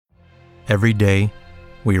Every day,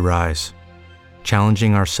 we rise,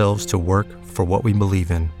 challenging ourselves to work for what we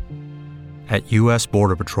believe in. At U.S.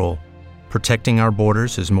 Border Patrol, protecting our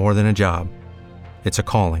borders is more than a job. It's a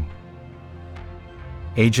calling.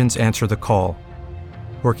 Agents answer the call,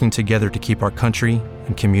 working together to keep our country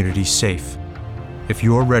and communities safe. If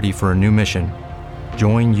you're ready for a new mission,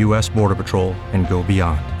 join U.S. Border Patrol and go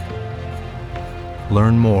beyond.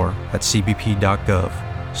 Learn more at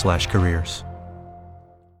cbp.gov/careers.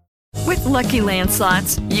 With Lucky Land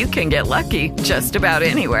Slots, you can get lucky just about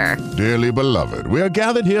anywhere. Dearly beloved, we are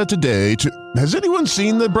gathered here today to... Has anyone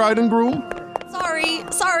seen the bride and groom?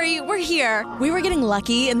 Sorry, we're here. We were getting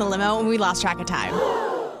lucky in the limo and we lost track of time.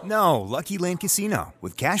 No, Lucky Land Casino,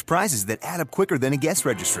 with cash prizes that add up quicker than a guest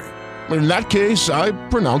registry. In that case, I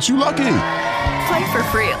pronounce you lucky. Play for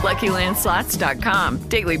free at LuckyLandSlots.com.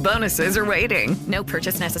 Daily bonuses are waiting. No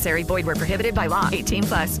purchase necessary. Void where prohibited by law.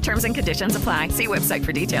 18+. Terms and conditions apply. See website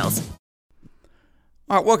for details.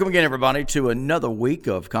 All right, welcome again, everybody, to another week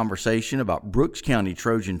of conversation about Brooks County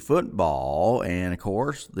Trojan football. And, of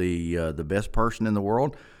course, the best person in the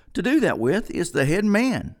world to do that with is the head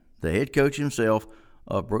man, the head coach himself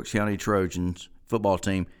of Brooks County Trojans football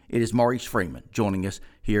team. It is Maurice Freeman joining us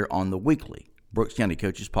here on the weekly Brooks County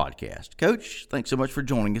Coaches Podcast. Coach, thanks so much for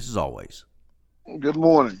joining us as always. Good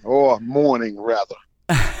morning, or morning rather.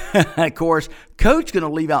 Of course, Coach going to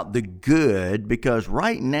leave out the good because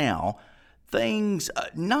right now things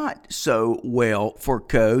not so well for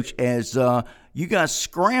Coach as you guys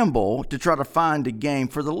scramble to try to find a game.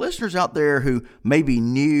 For the listeners out there who may be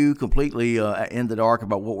new, completely in the dark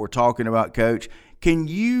about what we're talking about, Coach, can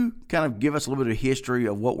you kind of give us a little bit of history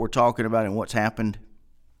of what we're talking about and what's happened?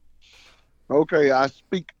 Okay, I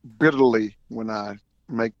speak bitterly when I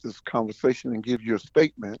make this conversation and give you a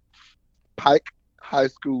statement. Pike High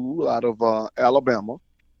School out of Alabama,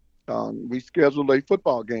 we scheduled a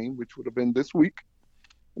football game, which would have been this week.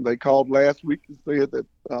 They called last week and said that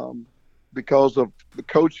because of the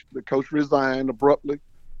coach resigned abruptly.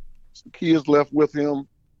 Some kids left with him,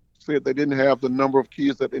 said they didn't have the number of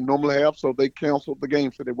kids that they normally have, so they canceled the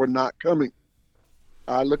game, so they were not coming.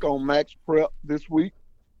 I look on Max Prep this week.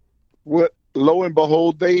 Lo and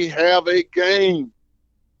behold, they have a game.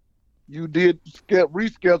 You did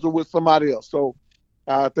reschedule with somebody else. So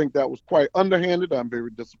I think that was quite underhanded. I'm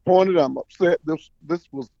very disappointed. I'm upset. This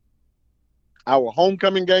was our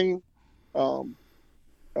homecoming game.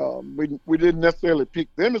 We didn't necessarily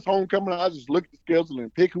pick them as homecoming. I just looked at the schedule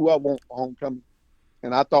and pick who I want for homecoming.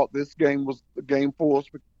 And I thought this game was the game for us,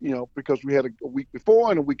 because we had a week before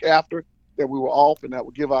and a week after that we were off, and that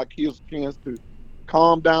would give our kids a chance to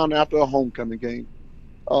calm down after a homecoming game.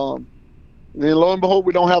 And then lo and behold,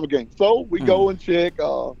 we don't have a game. So we go and check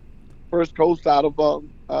First Coast out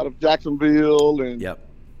of Jacksonville and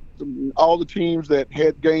all the teams that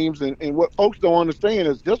had games. And what folks don't understand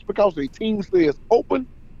is just because a team says open,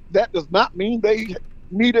 that does not mean they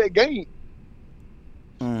need a game.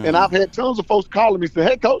 And I've had tons of folks calling me saying,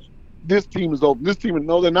 hey, Coach, this team is open. This team is,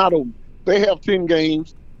 no, they're not open. They have 10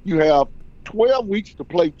 games. You have 12 weeks to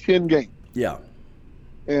play 10 games. Yeah.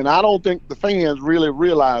 And I don't think the fans really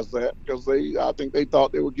realized that because I think they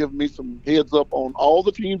thought they were giving me some heads up on all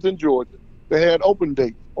the teams in Georgia. They had open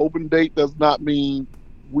dates. Open date does not mean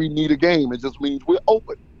we need a game. It just means we're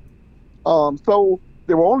open. So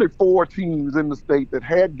there were only 4 teams in the state that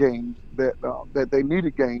had games that they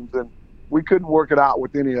needed games, and we couldn't work it out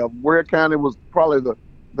with any of them. Ware County was probably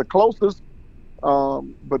the closest,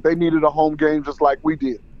 but they needed a home game just like we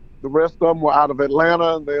did. The rest of them were out of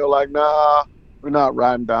Atlanta, and they were like, nah, we're not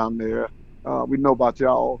riding down there. We know about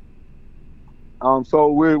y'all. So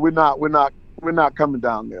we're not coming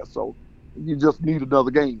down there. So you just need another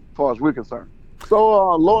game as far as we're concerned.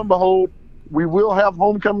 So lo and behold, we will have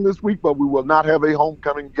homecoming this week, but we will not have a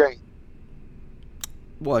homecoming game.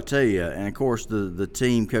 Well, I tell you, and of course the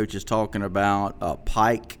team coach is talking about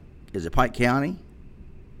Pike. Is it Pike County?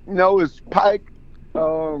 No, it's Pike.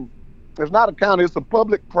 It's not a county. It's a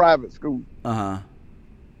public-private school. Out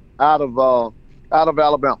of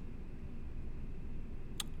Alabama.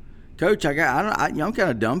 Coach, I'm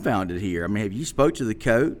kind of dumbfounded here. I mean, have you spoke to the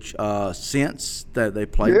coach since that they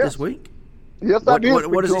played this week? Yes, I did.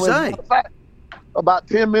 What does he say? About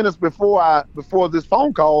 10 minutes before this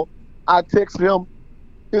phone call, I texted him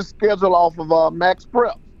his schedule off of Max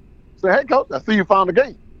Prep. Say, hey, Coach, I see you found a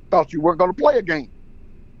game. Thought you weren't going to play a game.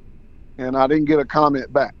 And I didn't get a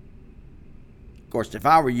comment back. Of course, if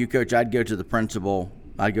I were you, Coach, I'd go to the principal.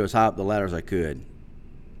 I'd go as high up the ladder as I could.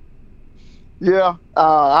 Yeah,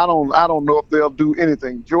 I don't know if they'll do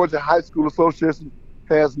anything. Georgia High School Association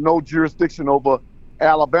has no jurisdiction over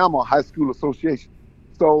Alabama High School Association.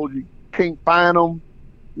 So you can't fine them.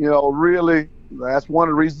 really, that's one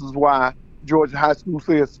of the reasons why Georgia High School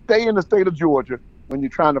says stay in the state of Georgia when you're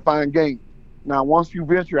trying to find games. Now, once you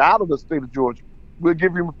venture out of the state of Georgia, we'll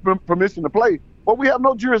give you permission to play, but we have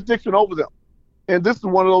no jurisdiction over them. And this is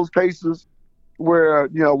one of those cases where,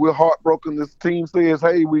 we're heartbroken. This team says,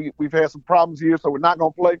 hey, we've had some problems here, so we're not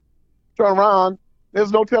going to play. Turn around.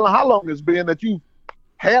 There's no telling how long it's been that you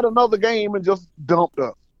had another game and just dumped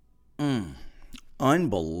us.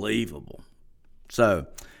 Unbelievable. So,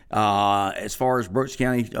 as far as Brooks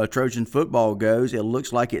County Trojan football goes, it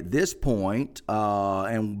looks like at this point,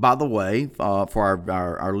 and by the way, for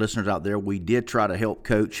our listeners out there, we did try to help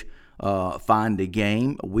Coach find a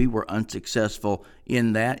game. We were unsuccessful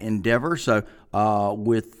in that endeavor. So,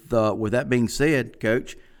 with that being said,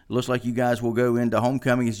 Coach, it looks like you guys will go into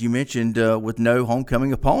homecoming, as you mentioned, with no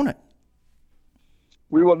homecoming opponent.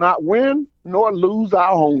 We will not win nor lose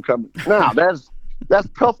our homecoming. Now, that's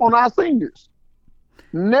tough on our seniors.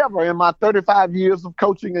 Never in my 35 years of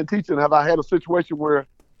coaching and teaching have I had a situation where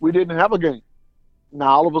we didn't have a game. Now,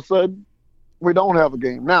 all of a sudden, we don't have a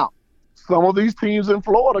game. Now, some of these teams in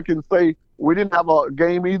Florida can say we didn't have a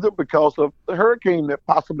game either because of the hurricane that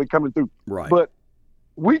possibly coming through. Right. But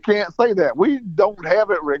we can't say that. We don't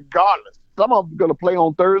have it regardless. Some of them are going to play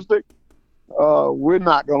on Thursday. We're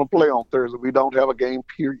not going to play on Thursday. We don't have a game,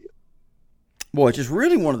 period. Boy, it's just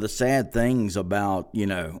really one of the sad things about,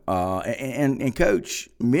 and Coach,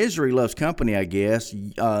 misery loves company, I guess.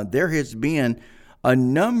 There has been a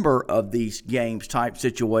number of these games type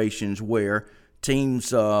situations where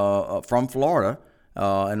teams from Florida,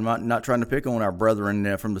 and I'm not trying to pick on our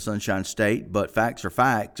brethren from the Sunshine State, but facts are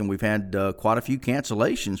facts, and we've had quite a few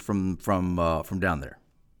cancellations from down there.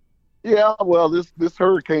 Yeah, well, this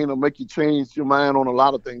hurricane will make you change your mind on a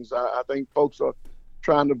lot of things. I think folks are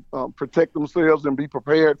trying to protect themselves and be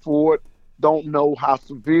prepared for it. Don't know how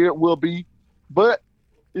severe it will be. But,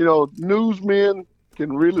 newsmen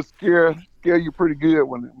can really scare you pretty good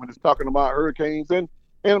when it's talking about hurricanes. And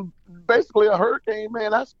basically a hurricane, man,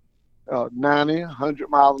 that's 90, 100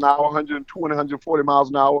 miles an hour, 120, 140 miles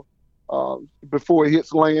an hour before it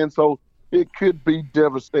hits land. So it could be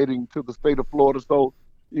devastating to the state of Florida. So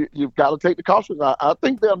you've got to take the caution. I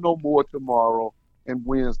think they'll know more tomorrow and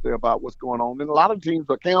Wednesday about what's going on. And a lot of teams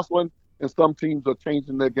are canceling, and some teams are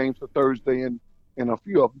changing their games to Thursday and a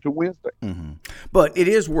few of them to Wednesday. Mm-hmm. But it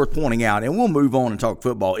is worth pointing out, and we'll move on and talk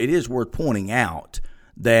football, it is worth pointing out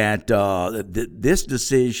that this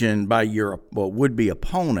decision by your would-be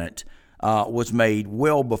opponent was made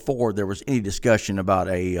well before there was any discussion about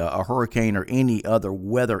a hurricane or any other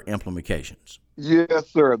weather implications.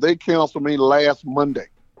 Yes, sir. They canceled me last Monday.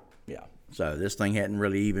 Yeah. So this thing hadn't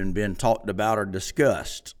really even been talked about or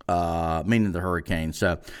discussed, meaning the hurricane.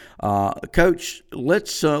 So, Coach,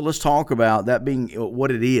 let's talk about that being what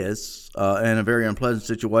it is in a very unpleasant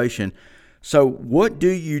situation. So what do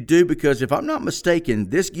you do? Because if I'm not mistaken,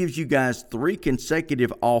 this gives you guys 3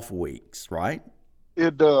 consecutive off weeks, right?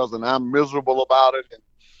 It does, and I'm miserable about it.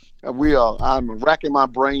 And I'm racking my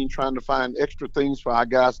brain trying to find extra things for our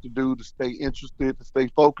guys to do to stay interested, to stay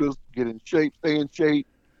focused, get in shape, stay in shape,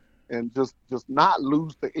 and just not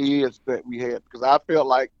lose the edge that we had. Because I felt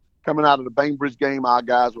like coming out of the Bainbridge game, our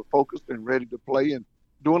guys were focused and ready to play and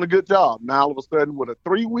doing a good job. Now, all of a sudden, with a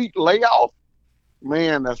 3-week layoff,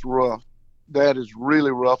 man, that's rough. That is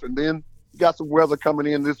really rough. And then you got some weather coming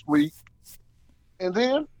in this week. And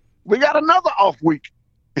then we got another off week.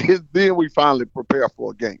 And then we finally prepare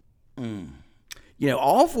for a game.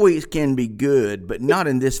 Off weeks can be good, but not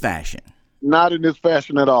in this fashion. Not in this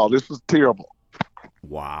fashion at all. This is terrible.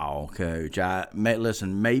 Wow, Coach.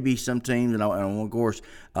 Listen, maybe some teams, and of course,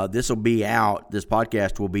 this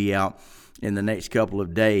podcast will be out in the next couple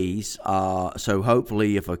of days. So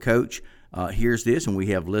hopefully if a coach hears this, and we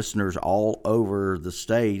have listeners all over the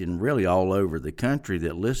state and really all over the country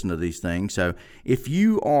that listen to these things. So if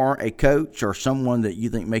you are a coach or someone that you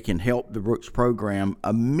think can help the Brooks program,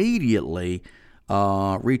 immediately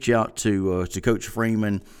reach out to Coach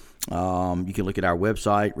Freeman. You can look at our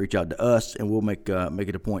website, reach out to us, and we'll make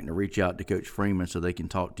it a point to reach out to Coach Freeman so they can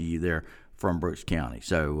talk to you there from Brooks County.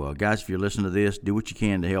 So, guys, if you're listening to this, do what you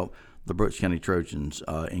can to help the Brooks County Trojans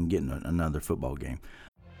in getting another football game.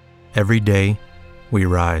 Every day, we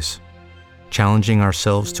rise, challenging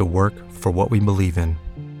ourselves to work for what we believe in.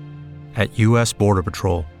 At U.S. Border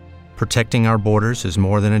Patrol, protecting our borders is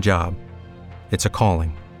more than a job. It's a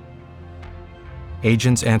calling.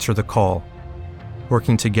 Agents answer the call,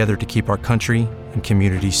 working together to keep our country and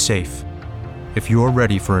communities safe. If you're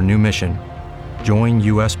ready for a new mission, join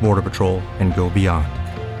U.S. Border Patrol and go beyond.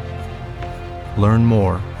 Learn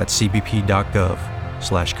more at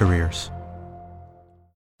cbp.gov/careers.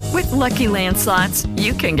 With Lucky Land Slots,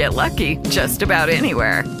 you can get lucky just about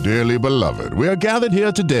anywhere. Dearly beloved, we are gathered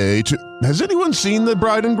here today to... Has anyone seen the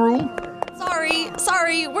bride and groom?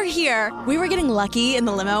 Sorry, we're here. We were getting lucky in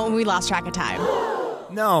the limo and we lost track of time.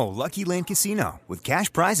 No, Lucky Land Casino, with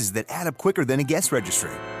cash prizes that add up quicker than a guest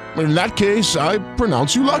registry. In that case, I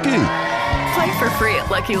pronounce you lucky. Play for free at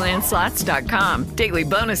LuckyLandSlots.com. Daily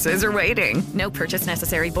bonuses are waiting. No purchase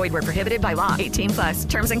necessary. Void where prohibited by law. 18+.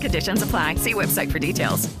 Terms and conditions apply. See website for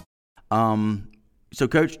details. So,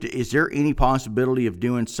 Coach, is there any possibility of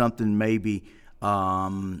doing something maybe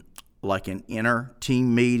like an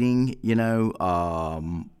inter-team meeting? And I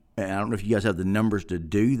don't know if you guys have the numbers to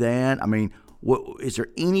do that. I mean, is there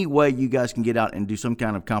any way you guys can get out and do some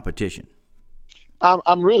kind of competition?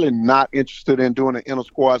 I'm really not interested in doing an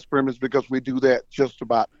inter-squad scrimmage because we do that just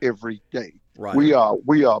about every day. Right. We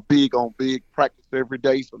are big on big practice every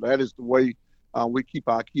day, so that is the way we keep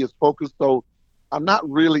our kids focused. So I'm not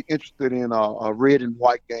really interested in a red and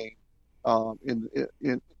white game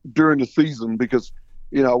in during the season because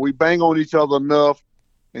we bang on each other enough,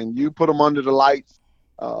 and you put them under the lights,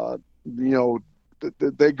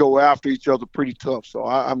 they go after each other pretty tough. So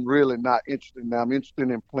I'm really not interested in that. I'm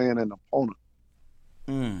interested in playing an opponent.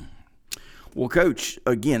 Well, Coach,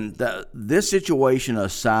 again, this situation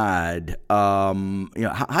aside, how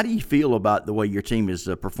do you feel about the way your team has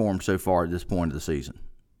performed so far at this point of the season?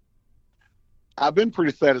 I've been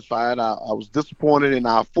pretty satisfied. I was disappointed in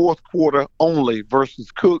our fourth quarter only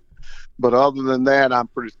versus Cook, but other than that, I'm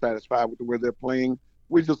pretty satisfied with the way they're playing.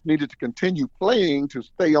 We just needed to continue playing to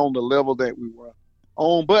stay on the level that we were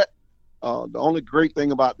on. But the only great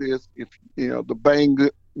thing about this, if we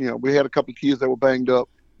had a couple of kids that were banged up,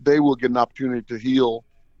 they will get an opportunity to heal,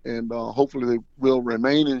 and hopefully they will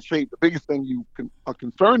remain in shape. The biggest thing you are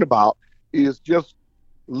concerned about is just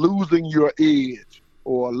losing your edge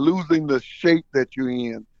or losing the shape that you're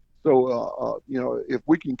in. So, if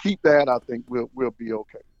we can keep that, I think we'll be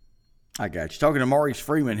okay. I got you. Talking to Maurice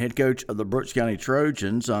Freeman, head coach of the Brooks County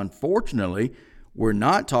Trojans. Unfortunately, we're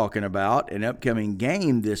not talking about an upcoming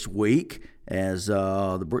game this week, as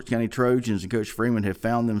the Brooks County Trojans and Coach Freeman have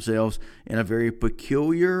found themselves in a very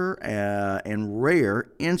peculiar and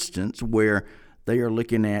rare instance where they are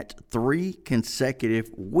looking at 3 consecutive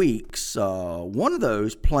weeks. One of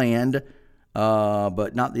those planned,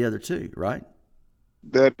 but not the other 2, right?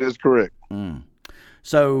 That is correct.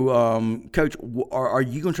 So, Coach, are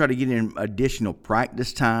you going to try to get in additional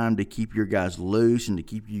practice time to keep your guys loose and to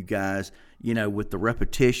keep you guys, with the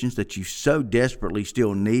repetitions that you so desperately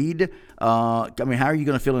still need? How are you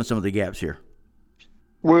going to fill in some of the gaps here?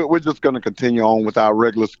 We're just going to continue on with our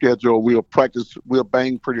regular schedule. We'll practice. We'll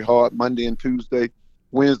bang pretty hard Monday and Tuesday.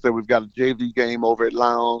 Wednesday, we've got a JV game over at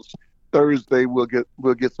Lowndes. Thursday, we'll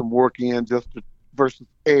get some work in versus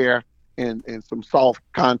air and some soft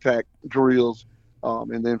contact drills.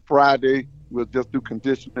 And then Friday, we'll just do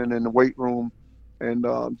conditioning in the weight room and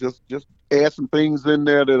just add some things in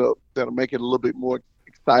there that'll make it a little bit more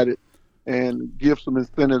excited and give some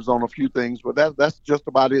incentives on a few things. But that's just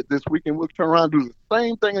about it this week. And we'll turn around and do the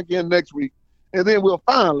same thing again next week. And then we'll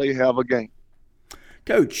finally have a game.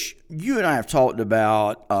 Coach, you and I have talked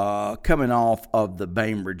about coming off of the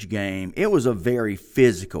Bainbridge game. It was a very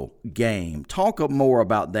physical game. Talk more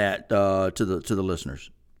about that to the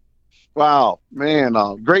listeners. Wow, man,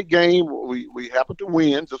 great game. We happened to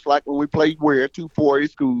win, just like when we played Ware, 2 4A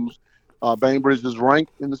schools. Bainbridge is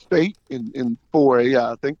ranked in the state in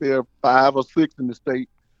 4A. I think they're 5 or 6 in the state,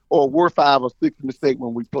 or were 5 or 6 in the state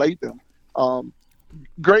when we played them.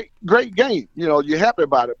 Great game. You're happy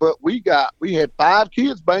about it. But we had 5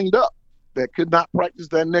 kids banged up that could not practice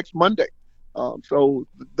that next Monday. So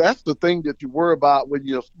that's the thing that you worry about when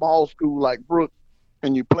you're a small school like Brooks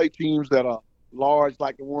and you play teams that are large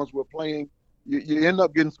like the ones we're playing. You end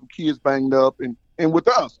up getting some kids banged up. And with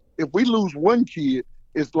us, if we lose 1 kid,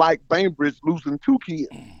 it's like Bainbridge losing 2 kids.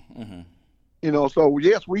 Mm-hmm. So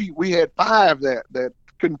yes, we had 5 that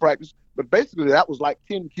couldn't practice, but basically that was like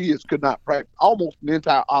 10 kids could not practice, almost an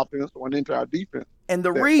entire offense or an entire defense. And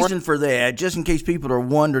the reason for that, just in case people are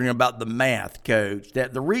wondering about the math, Coach,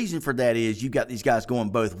 that the reason for that is you got these guys going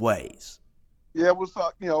both ways. Yeah, we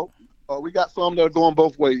got some that are going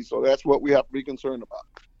both ways, so that's what we have to be concerned about.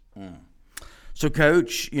 So,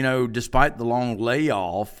 Coach, despite the long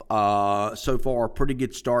layoff, so far a pretty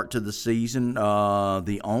good start to the season.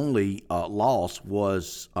 The only loss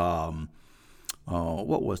was what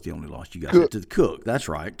was the only loss you guys had? To the Cook. That's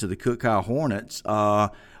right, to the Cook High Hornets.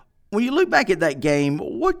 When you look back at that game,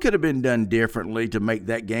 what could have been done differently to make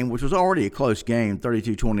that game, which was already a close game,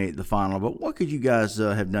 32-28 the final, but what could you guys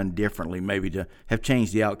have done differently maybe to have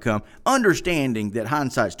changed the outcome, understanding that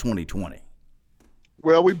hindsight's 20/20?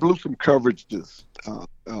 Well, we blew some coverages.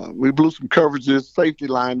 Safety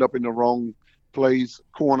lined up in the wrong place.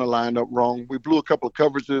 Corner lined up wrong. We blew a couple of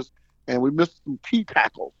coverages, and we missed some key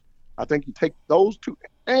tackles. I think you take those two.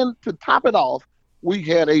 And to top it off, we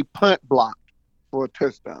had a punt blocked for a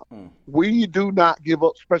touchdown. We do not give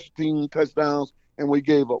up special team touchdowns, and we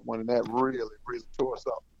gave up one, and that really, really tore us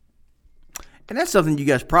up. And that's something you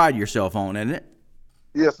guys pride yourself on, isn't it?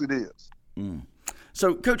 Yes, it is.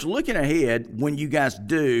 So, Coach, looking ahead, when you guys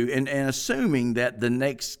do, and assuming that the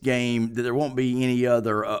next game, that there won't be any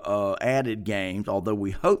other added games, although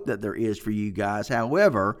we hope that there is for you guys.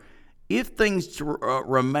 However, if things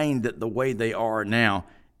remain the way they are now,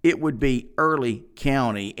 it would be Early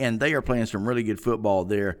County, and they are playing some really good football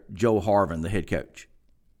there. Joe Harvin, the head coach.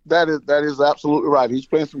 That is absolutely right. He's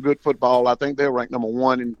playing some good football. I think they're ranked number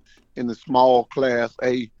 1 in the small Class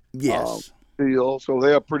A. Yes. So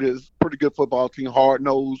they're a pretty good football team, hard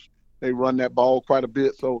nosed. They run that ball quite a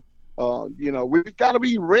bit. So, we've got to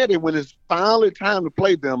be ready when it's finally time to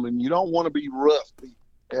play them, and you don't want to be rusty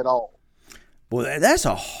at all. Well, that's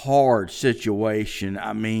a hard situation.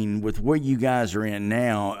 I mean, with where you guys are in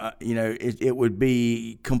now, it would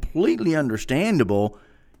be completely understandable,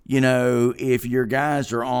 if your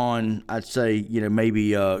guys are on, I'd say,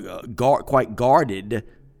 maybe a quite guarded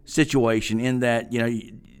situation in that,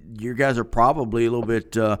 your guys are probably a little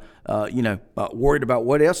bit, worried about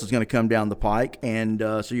what else is going to come down the pike. And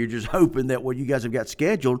so you're just hoping that what you guys have got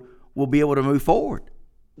scheduled will be able to move forward.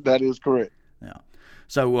 That is correct. Yeah.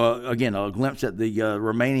 So, again, a glimpse at the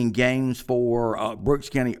remaining games for Brooks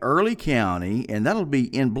County, Early County, and that'll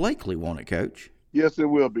be in Blakely, won't it, Coach? Yes, it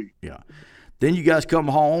will be. Yeah. Then you guys come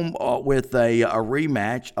home with a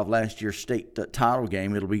rematch of last year's state title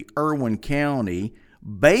game. It'll be Irwin County,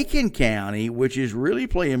 Bacon County, which is really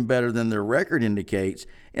playing better than their record indicates,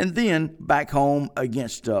 and then back home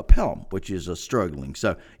against Pelham, which is struggling.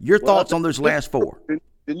 So your thoughts on those last 4?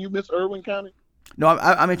 Didn't you miss Irwin County? No,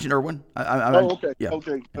 I mentioned Irwin. Okay. Yeah.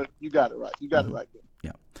 Okay. You got it right. You got it right there.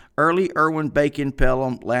 Yeah. Early, Irwin, Bacon,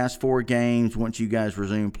 Pelham, last 4 games once you guys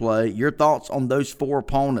resume play. Your thoughts on those 4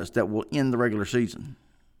 opponents that will end the regular season?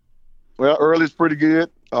 Well, Early's pretty good.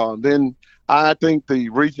 Then I think the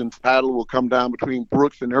region title will come down between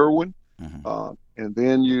Brooks and Irwin. And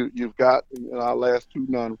then you've got our last two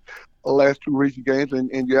region games,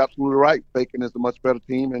 and you're absolutely right. Bacon is a much better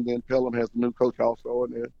team, and then Pelham has a new coach also,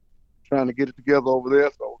 and they're trying to get it together over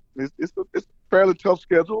there. So it's a fairly tough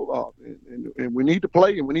schedule, and we need to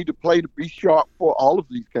play, and we need to play to be sharp for all of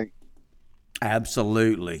these games.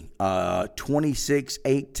 Absolutely.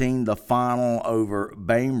 26-18, the final over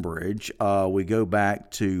Bainbridge. We go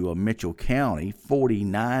back to Mitchell County,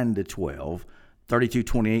 49-12.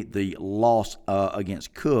 32-28, the loss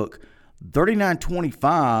against Cook.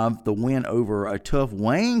 39-25, the win over a tough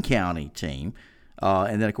Wayne County team.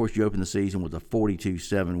 And then, of course, you open the season with a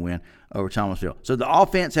 42-7 win over Thomasville. So the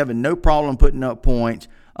offense having no problem putting up points.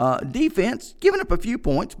 Defense giving up a few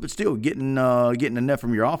points, but still getting enough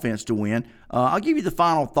from your offense to win. I'll give you the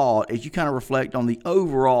final thought as you kind of reflect on the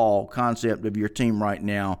overall concept of your team right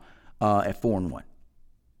now at 4-1.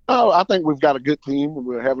 Oh, I think we've got a good team.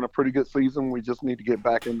 We're having a pretty good season. We just need to get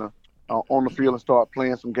back in on the field and start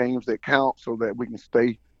playing some games that count, so that we can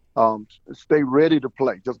stay ready to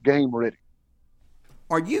play, just game ready.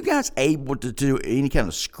 Are you guys able to do any kind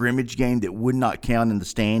of scrimmage game that would not count in the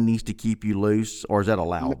standings to keep you loose, or is that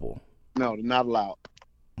allowable? No, not allowed.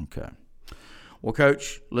 Okay. Well,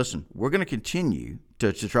 Coach, listen, we're going to continue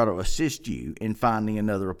to try to assist you in finding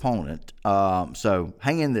another opponent. So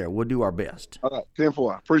hang in there. We'll do our best. All right,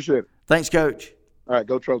 10-4. I appreciate it. Thanks, Coach. All right,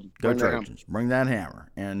 go Trojans. Go Trojans. Bring that hammer.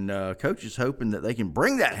 And Coach is hoping that they can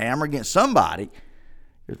bring that hammer against somebody.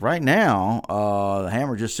 Because right now, the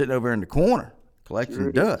hammer's just sitting over in the corner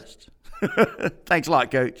collecting dust. Thanks a lot,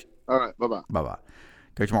 Coach. All right, bye-bye. Bye-bye.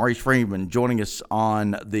 Coach Maurice Freeman joining us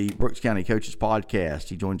on the Brooks County Coaches Podcast.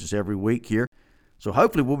 He joins us every week here. So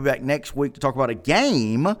hopefully we'll be back next week to talk about a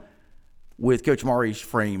game with Coach Maurice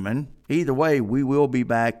Freeman. Either way, we will be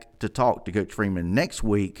back to talk to Coach Freeman next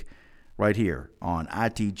week right here on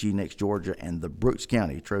ITG Next Georgia and the Brooks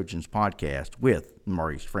County Trojans Podcast with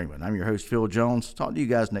Maurice Freeman. I'm your host, Phil Jones. Talk to you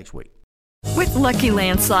guys next week. With Lucky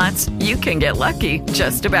Land Slots, you can get lucky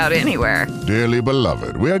just about anywhere. Dearly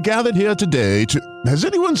beloved, we are gathered here today to... Has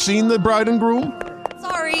anyone seen the bride and groom?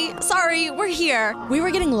 Sorry, we're here. We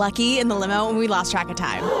were getting lucky in the limo and we lost track of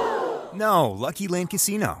time. No, Lucky Land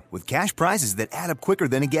Casino, with cash prizes that add up quicker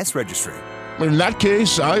than a guest registry. In that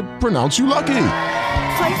case, I pronounce you lucky.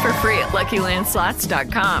 Play for free at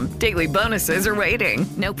LuckyLandSlots.com. Daily bonuses are waiting.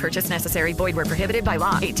 No purchase necessary. Void where prohibited by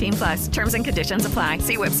law. 18+. Terms and conditions apply.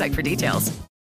 See website for details.